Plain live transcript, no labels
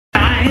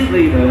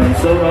ain't leaving,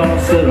 so don't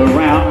sit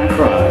around and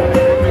cry.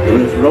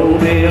 Just roll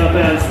me up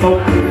and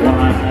smoke me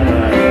one.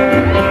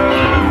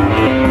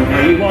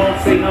 Now you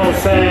won't see no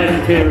sad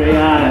and teary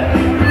eyes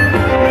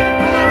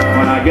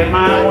when I get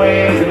my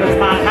wings and it's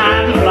my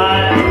time to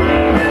fly.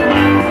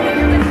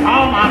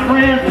 All my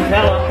friends will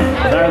tell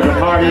them there's a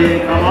party,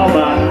 come on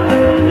by.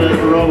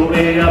 Just roll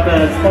me up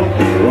and smoke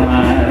me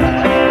one.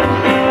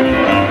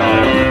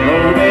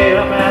 Roll me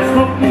up and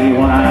smoke me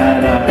one.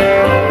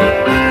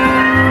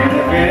 And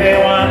if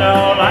anyone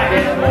don't like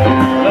it,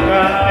 look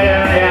right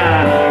in the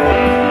eye.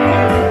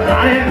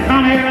 I didn't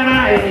come here and I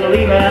ain't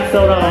leaving, so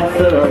don't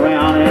sit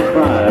around and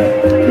cry.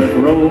 Just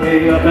roll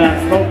me up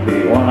and smoke me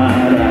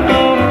one.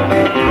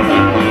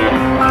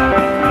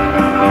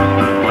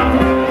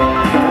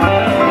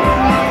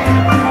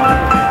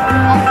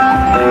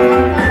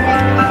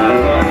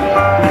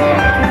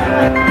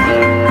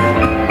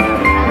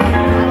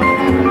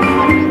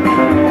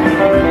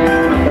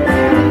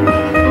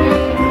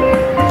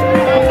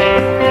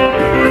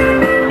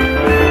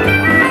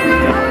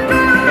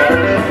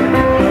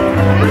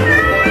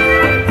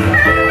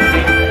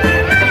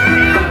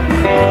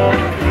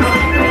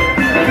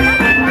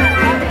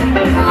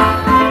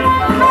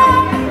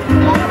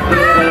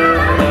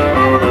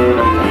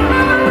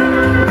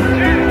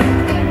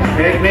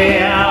 Take me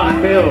out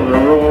and build a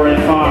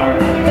roaring fire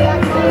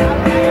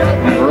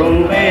and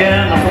roll me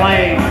in the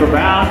flames for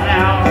about an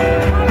hour.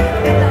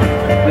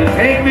 Then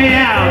take me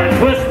out and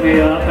twist me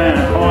up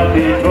and point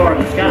me toward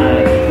the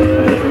sky.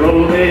 Just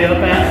roll me up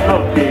and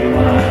smoke me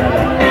one.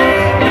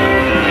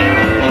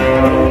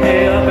 Roll me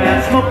up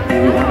and smoke me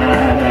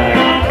one.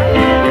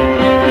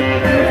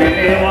 If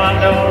anyone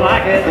don't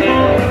like it,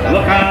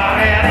 look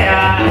out in the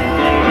eye.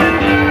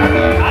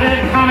 I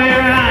didn't come here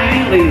and I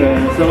ain't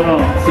leaving, so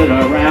don't sit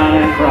around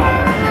and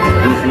cry.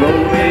 Just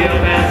roll me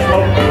up and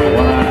smoke me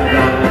one.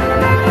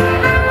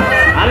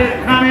 I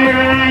didn't come here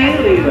and I ain't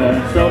leaving,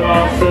 so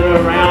don't sit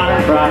around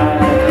and cry.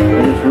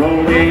 Just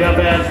roll me up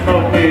and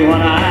smoke me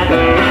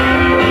one.